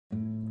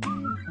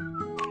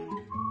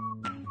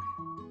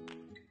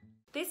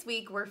This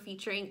week we're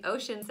featuring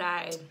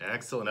Oceanside.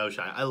 Excellent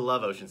Oceanside. I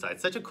love Oceanside.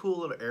 Such a cool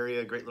little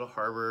area, great little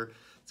harbor.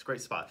 It's a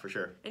great spot for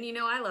sure. And you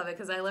know I love it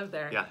because I live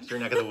there. Yeah, it's your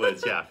neck of the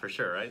woods. Yeah, for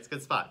sure, right? It's a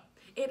good spot.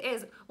 It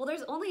is. Well,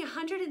 there's only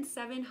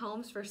 107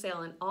 homes for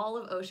sale in all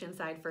of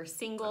Oceanside for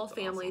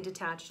single-family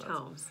detached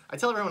homes. I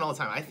tell everyone all the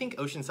time, I think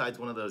Oceanside's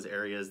one of those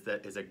areas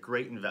that is a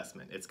great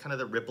investment. It's kind of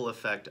the ripple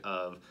effect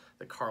of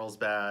the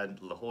Carlsbad,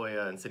 La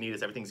Jolla, and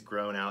Sanitas. Everything's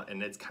grown out,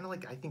 and it's kind of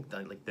like, I think,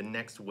 the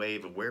next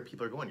wave of where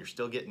people are going. You're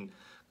still getting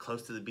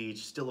close to the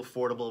beach, still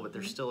affordable, but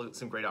there's still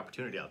some great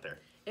opportunity out there.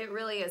 It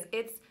really is.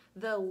 It's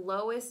the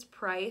lowest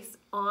price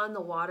on the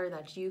water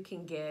that you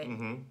can get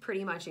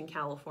pretty much in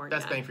California.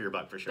 Best bang for your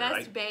buck for sure, right?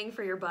 Best bang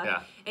for your buck.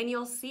 Yeah. And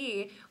you'll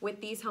see with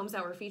these homes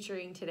that we're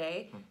featuring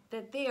today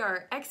that they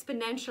are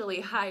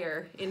exponentially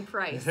higher in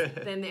price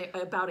than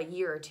about a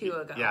year or two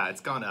ago. Yeah,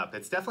 it's gone up.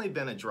 It's definitely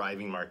been a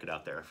driving market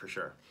out there for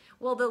sure.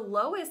 Well, the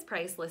lowest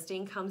price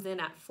listing comes in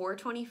at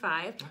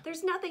 $425,000.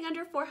 There's nothing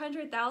under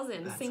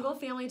 $400,000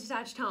 single-family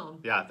detached home.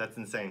 Yeah, that's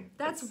insane.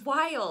 That's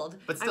wild.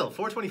 But still,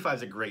 $425,000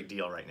 is a great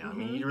deal right now. I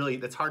mean,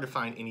 it's hard to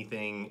find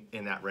anything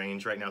in that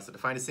range right now. So to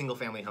find a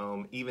single-family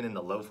home, even in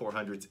the low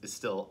 400s, is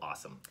still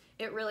awesome.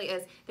 It really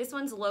is. This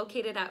one's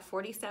located at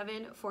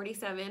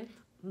 4747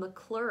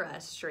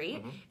 Maclura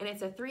Street, and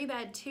it's a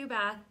 3-bed,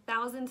 2-bath,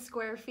 1,000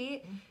 square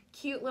feet.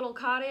 Cute little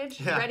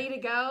cottage, ready to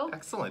go.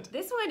 Excellent.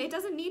 This one, it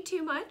doesn't need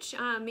too much.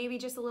 Maybe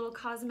just a little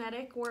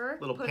cosmetic work.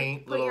 Little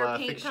paint, put your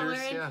paint fixtures, color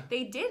in. yeah.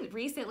 They did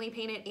recently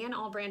paint it and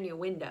all brand new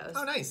windows.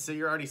 Oh, nice. So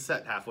you're already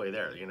set halfway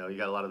there. You know, you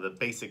got a lot of the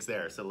basics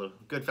there. So a little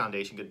good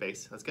foundation, good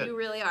base. That's good. You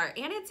really are.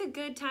 And it's a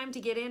good time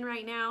to get in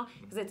right now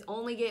because it's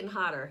only getting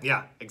hotter.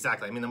 Yeah,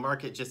 exactly. I mean, the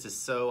market just is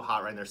so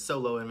hot right now. There's so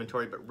low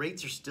inventory, but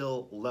rates are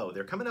still low.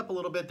 They're coming up a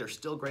little bit. There's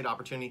still great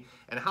opportunity.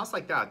 And a house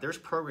like that, there's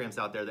programs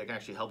out there that can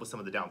actually help with some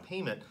of the down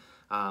payment.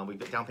 We've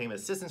got down payment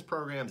assistance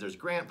programs, there's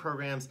grant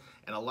programs,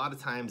 and a lot of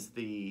times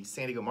the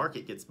San Diego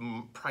market gets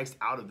priced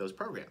out of those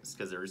programs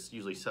because they're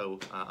usually so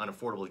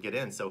unaffordable to get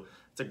in. So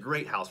it's a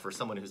great house for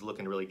someone who's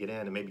looking to really get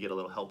in and maybe get a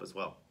little help as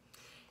well.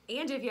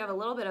 And if you have a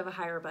little bit of a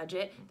higher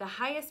budget, the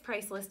highest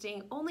price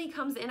listing only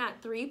comes in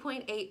at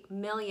 $3.8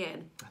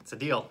 million. That's a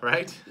deal,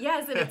 right?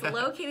 Yes, and it's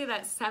located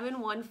at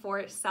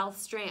 714 South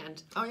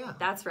Strand. Oh yeah.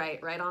 That's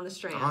right on the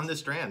Strand. On the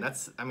Strand.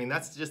 That's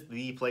just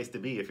the place to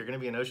be. If you're going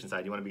to be in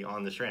Oceanside, you want to be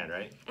on the Strand,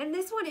 right? And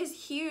this one is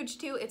huge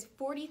too. It's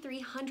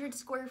 4,300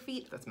 square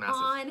feet. That's massive.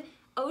 On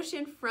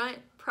oceanfront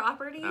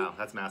property. Oh,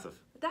 that's massive.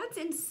 That's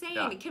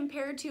insane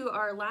compared to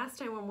our last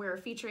time when we were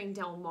featuring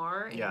Del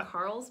Mar in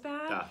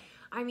Carlsbad. Yeah.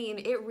 I mean,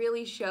 it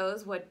really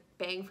shows what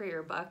bang for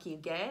your buck you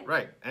get.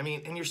 Right. I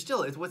mean, and you're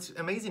still, what's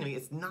amazing to me,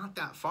 it's not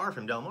that far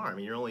from Del Mar. I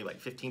mean, you're only like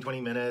 15,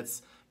 20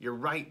 minutes. You're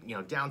right, you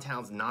know,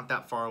 downtown's not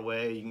that far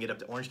away. You can get up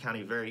to Orange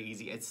County very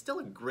easy. It's still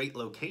a great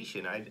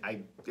location.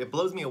 It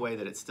blows me away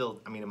that it's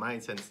still, I mean, in my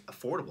sense,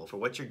 affordable for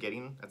what you're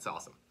getting. That's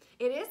awesome.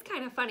 It is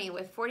kind of funny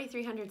with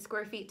 4,300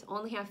 square feet to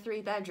only have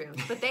 3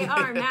 bedrooms, but they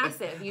are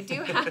massive. You do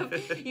have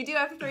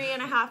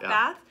 3.5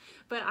 baths,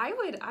 but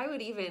I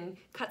would even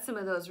cut some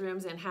of those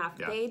rooms in half.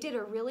 Yeah. They did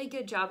a really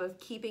good job of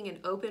keeping an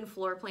open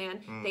floor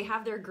plan. They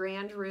have their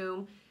grand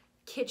room,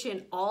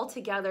 kitchen all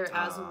together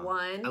as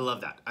one. I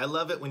love that. I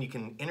love it when you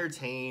can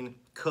entertain,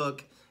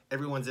 cook.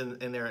 Everyone's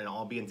in there and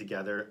all being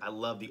together. I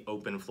love the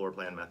open floor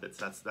plan methods.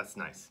 That's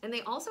nice. And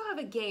they also have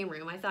a game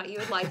room. I thought you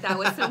would like that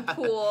with some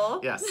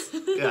pool. Yes,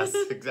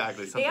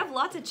 exactly. They have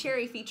lots of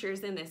cherry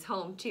features in this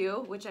home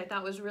too, which I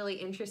thought was really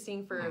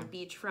interesting for a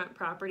beachfront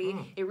property.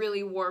 It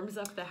really warms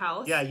up the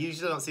house. Yeah, you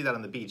usually don't see that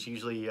on the beach.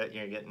 Usually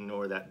you're getting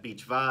more of that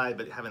beach vibe,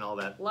 but having all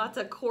that. Lots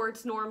of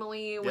quartz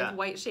normally with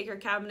white shaker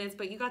cabinets,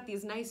 but you got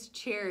these nice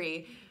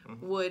cherry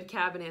wood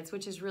cabinets,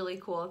 which is really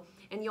cool.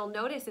 And you'll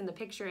notice in the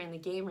picture in the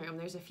game room,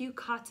 there's a few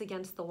cots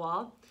against the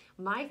wall.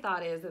 My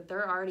thought is that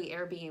they're already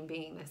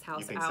Airbnb-ing this house out.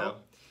 You think so?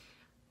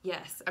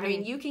 Yes. I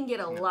mean, you can get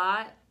a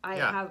lot.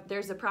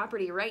 There's a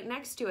property right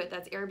next to it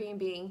that's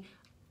Airbnb-ing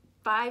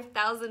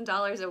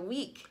 $5,000 a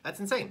week. That's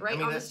insane. Right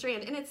on the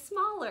Strand, and it's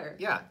smaller.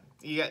 Yeah.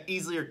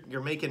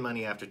 You're making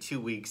money after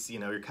 2 weeks. You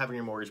know, you're covering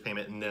your mortgage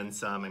payment and then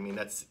some. I mean,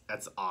 that's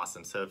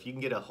awesome. So if you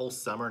can get a whole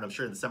summer, and I'm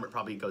sure in the summer it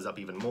probably goes up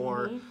even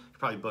more. You're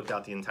probably booked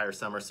out the entire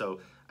summer. So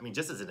I mean,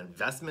 just as an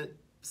investment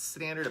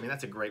standard, I mean,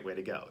 that's a great way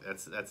to go.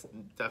 That's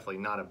definitely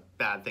not a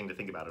bad thing to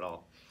think about at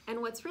all.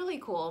 And what's really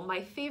cool,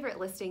 my favorite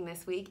listing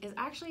this week is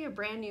actually a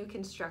brand new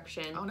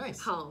construction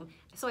home.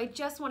 So I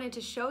just wanted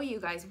to show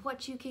you guys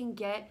what you can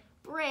get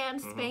brand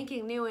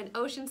spanking new in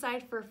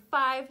Oceanside for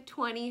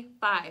 $525.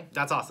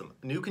 That's awesome.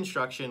 New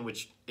construction,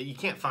 which you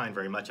can't find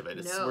very much of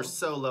it. We're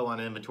so low on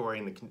inventory,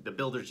 and the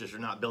builders just are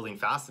not building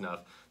fast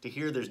enough to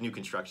hear there's new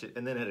construction,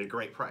 and then at a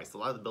great price. A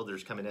lot of the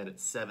builders coming in at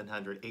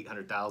 $700,000,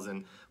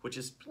 $800,000, which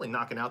is really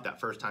knocking out that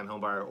first-time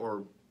home buyer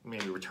or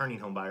maybe returning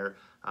home buyer.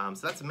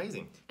 So that's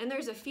amazing. And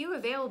there's a few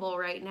available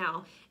right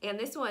now. And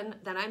this one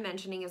that I'm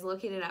mentioning is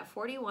located at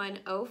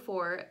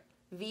 4104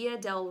 Via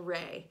Del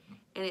Rey.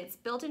 And it's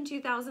built in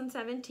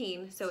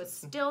 2017, so it's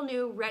still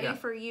new, ready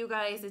for you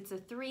guys. It's a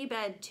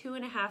 3-bed,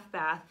 2.5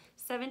 bath,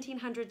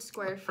 1,700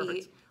 square Perfect.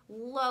 feet.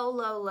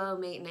 Low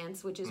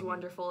maintenance, which is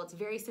wonderful. It's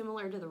very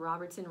similar to the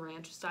Robertson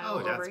Ranch style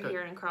over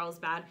here in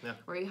Carlsbad,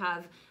 where you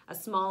have a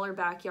smaller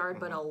backyard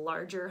but a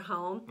larger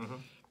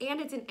home. And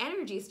it's an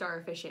Energy Star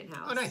efficient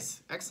house. Oh,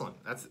 nice. Excellent.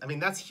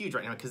 That's huge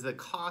right now because the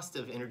cost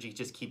of energy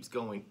just keeps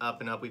going up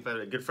and up. We've had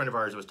a good friend of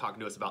ours was talking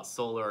to us about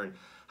solar and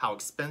how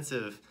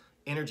expensive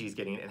energy is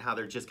getting and how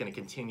they're just going to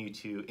continue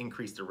to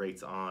increase the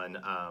rates on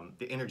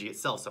the energy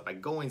itself. So by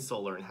going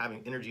solar and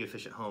having energy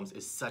efficient homes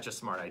is such a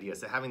smart idea.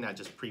 So having that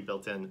just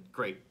pre-built in,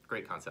 great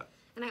concept.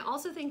 And I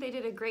also think they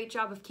did a great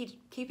job of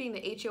keeping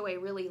the HOA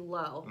really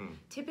low.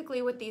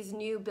 Typically with these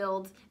new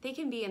builds, they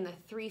can be in the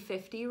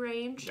 $350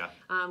 range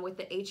with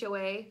the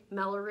HOA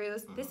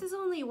Melrose. This is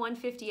only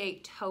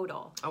 $158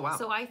 total. Oh, wow.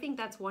 So I think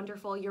that's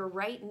wonderful. You're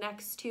right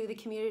next to the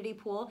community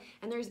pool,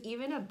 and there's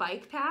even a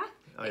bike path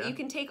that you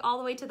can take all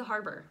the way to the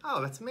harbor. Oh,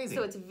 that's amazing.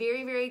 So it's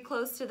very, very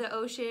close to the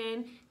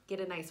ocean. Get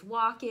a nice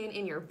walk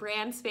in your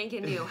brand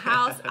spanking new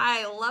house.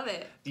 I love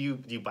it. Do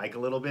you bike a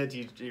little bit?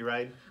 Do you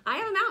ride? I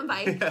have a mountain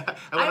bike.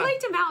 I like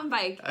to mountain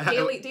bike.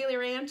 Daily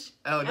Ranch.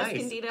 Oh, nice.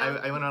 Escondido.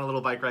 I went on a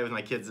little bike ride with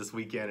my kids this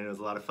weekend, and it was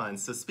a lot of fun.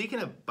 So speaking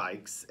of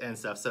bikes and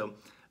stuff, so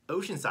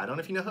Oceanside, I don't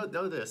know if you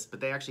know this,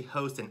 but they actually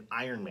host an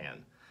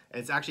IRONMAN. And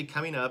it's actually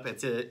coming up.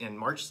 It's in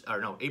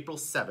April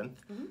 7th.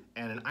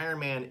 And an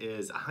Ironman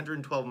is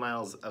 112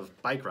 miles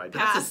of bike ride.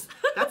 That's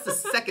the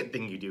second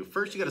thing you do.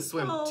 First, you got to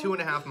swim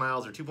 2.5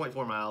 miles or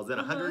 2.4 miles, then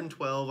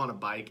 112 on a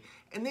bike,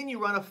 and then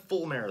you run a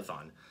full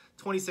marathon.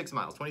 26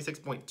 miles,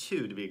 26.2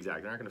 to be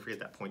exact. They're not going to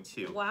forget that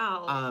 0.2.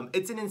 Wow.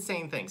 It's an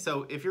insane thing.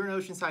 So if you're in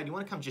Oceanside, you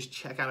want to come just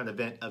check out an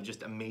event of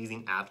just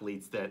amazing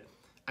athletes that,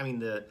 I mean,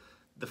 the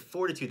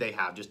fortitude they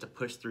have just to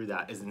push through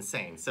that is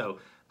insane. So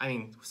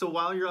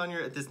while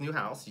you're at this new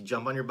house, you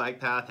jump on your bike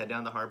path, head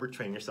down the harbor,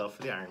 train yourself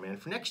for the Ironman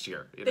for next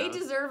year. They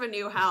deserve a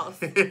new house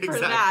for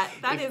that.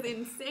 That is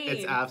insane.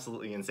 It's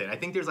absolutely insane. I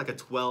think there's like a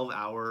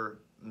 12-hour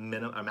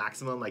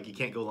maximum. Like you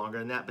can't go longer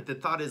than that. But the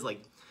thought is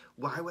like,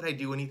 why would I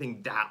do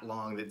anything that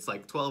long? That's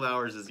like 12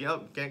 hours is,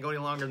 can't go any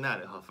longer than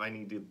that. Oh, if I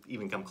need to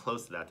even come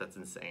close to that, that's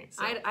insane.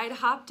 So. I'd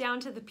hop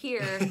down to the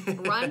pier,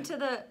 run to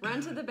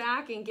the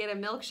back and get a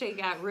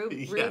milkshake at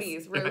Ruby's.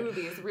 Ruby's,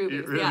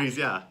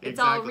 yeah. It's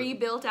all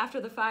rebuilt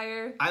after the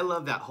fire. I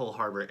love that whole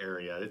harbor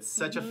area. It's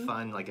such a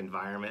fun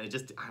environment. It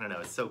just, I don't know,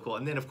 it's so cool.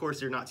 And then of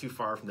course you're not too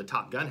far from the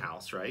Top Gun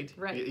house, right?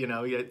 Right. They've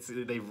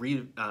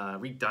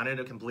redone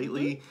it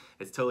completely.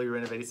 It's totally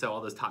renovated. So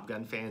all those Top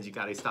Gun fans, you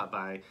got to stop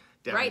by.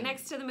 Right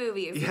next to the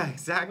movies. Yeah,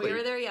 exactly. We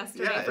were there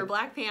yesterday for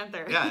Black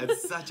Panther. Yeah,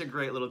 it's such a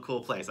great little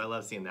cool place. I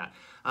love seeing that.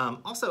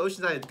 Also,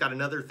 Oceanside's got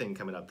another thing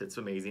coming up that's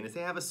amazing. Is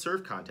they have a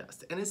surf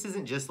contest. And this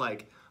isn't just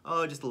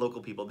just the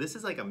local people. This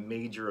is like a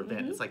major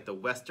event. It's like the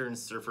Western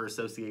Surfer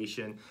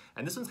Association.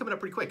 And this one's coming up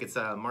pretty quick. It's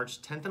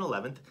March 10th and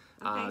 11th.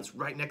 Okay. It's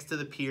right next to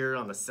the pier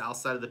on the south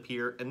side of the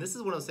pier. And this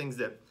is one of those things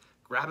that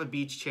grab a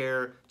beach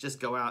chair, just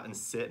go out and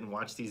sit and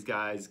watch these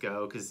guys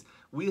go, because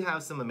we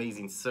have some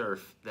amazing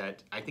surf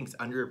that I think is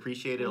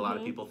underappreciated. A lot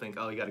of people think,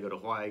 you got to go to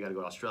Hawaii, you got to go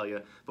to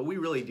Australia, but we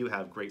really do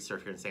have great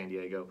surf here in San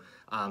Diego.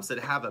 So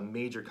to have a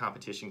major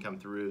competition come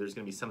through, there's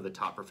going to be some of the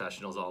top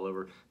professionals all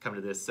over come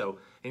to this. So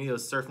any of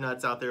those surf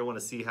nuts out there want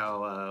to see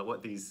how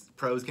what these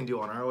pros can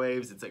do on our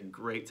waves, it's a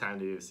great time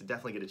to do. So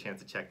definitely get a chance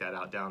to check that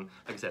out down,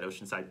 like I said,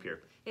 Oceanside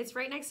Pier. It's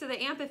right next to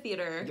the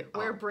amphitheater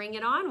where Bring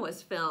It On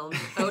was filmed.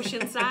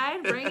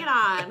 Oceanside, Bring It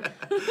On.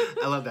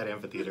 I love that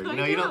amphitheater. I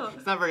know.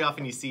 It's not very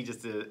often you see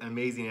just an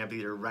amazing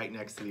amphitheater right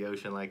next to the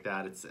ocean like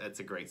that. It's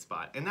a great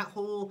spot. And that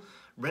whole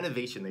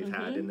renovation they've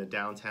had in the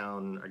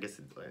downtown,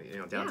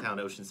 downtown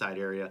Oceanside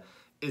area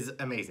is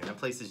amazing. That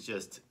place is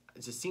it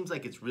just seems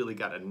like it's really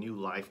got a new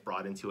life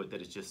brought into it that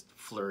is just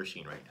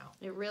flourishing right now.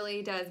 It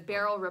really does.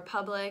 Barrel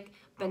Republic,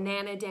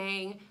 Banana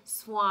Dang,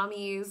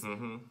 Swami's.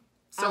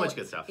 So much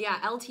good stuff. Yeah,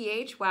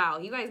 LTH. Wow,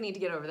 you guys need to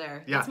get over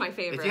there. Yeah. That's my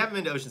favorite. If you haven't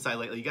been to Oceanside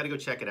lately, you got to go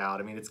check it out.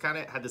 I mean, it's kind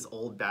of had this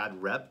old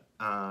bad rep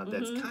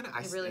that's kind of.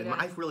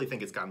 I really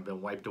think it's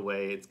been wiped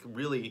away. It's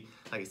really,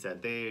 like I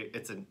said,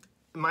 in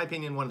my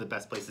opinion, one of the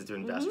best places to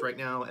invest right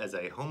now as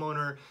a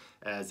homeowner,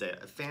 as a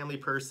family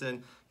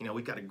person.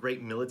 We've got a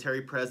great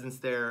military presence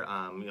there.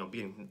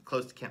 Being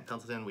close to Camp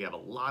Pendleton, we have a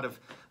lot of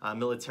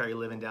military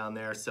living down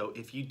there. So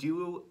if you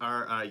do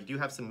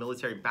have some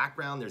military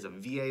background, there's a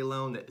VA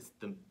loan that's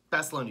the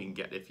best loan you can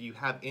get. If you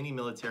have any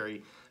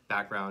military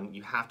background,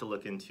 you have to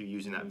look into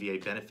using that VA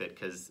benefit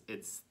because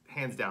it's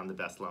hands down the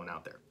best loan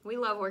out there. We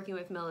love working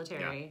with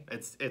military.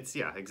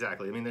 Yeah,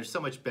 exactly. I mean, there's so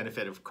much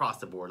benefit across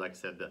the board. Like I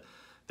said,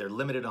 they're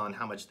limited on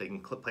how much they can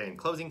pay in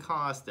closing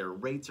costs. Their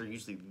rates are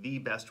usually the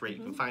best rate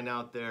you can find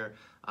out there.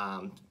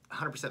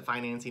 100%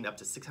 financing up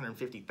to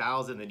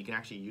 $650,000. Then you can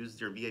actually use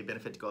your VA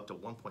benefit to go up to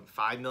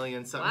 $1.5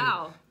 million. So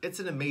wow. It's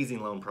an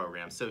amazing loan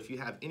program. So if you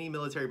have any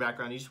military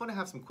background, you just want to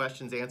have some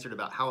questions answered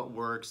about how it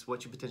works,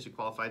 what you potentially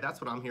qualify.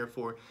 That's what I'm here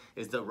for,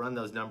 is to run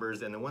those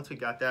numbers. And then once we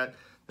got that,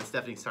 then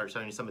Stephanie starts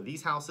showing you some of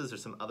these houses or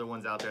some other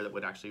ones out there that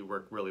would actually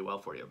work really well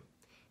for you.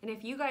 And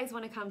if you guys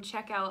want to come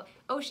check out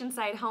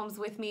Oceanside homes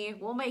with me,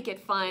 we'll make it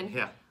fun.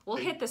 Yeah. We'll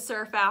hit the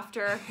surf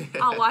after.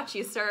 I'll watch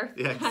you surf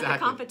Yeah, exactly. at the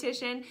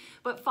competition.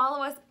 But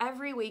follow us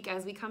every week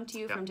as we come to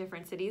you from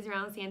different cities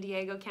around San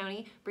Diego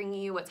County,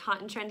 bringing you what's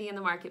hot and trendy in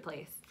the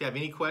marketplace. If you have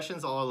any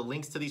questions, all the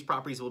links to these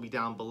properties will be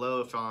down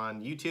below. If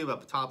on YouTube,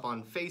 up top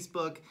on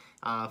Facebook.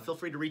 Feel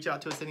free to reach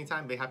out to us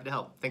anytime. Be happy to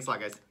help. Thanks a lot,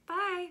 guys. Bye.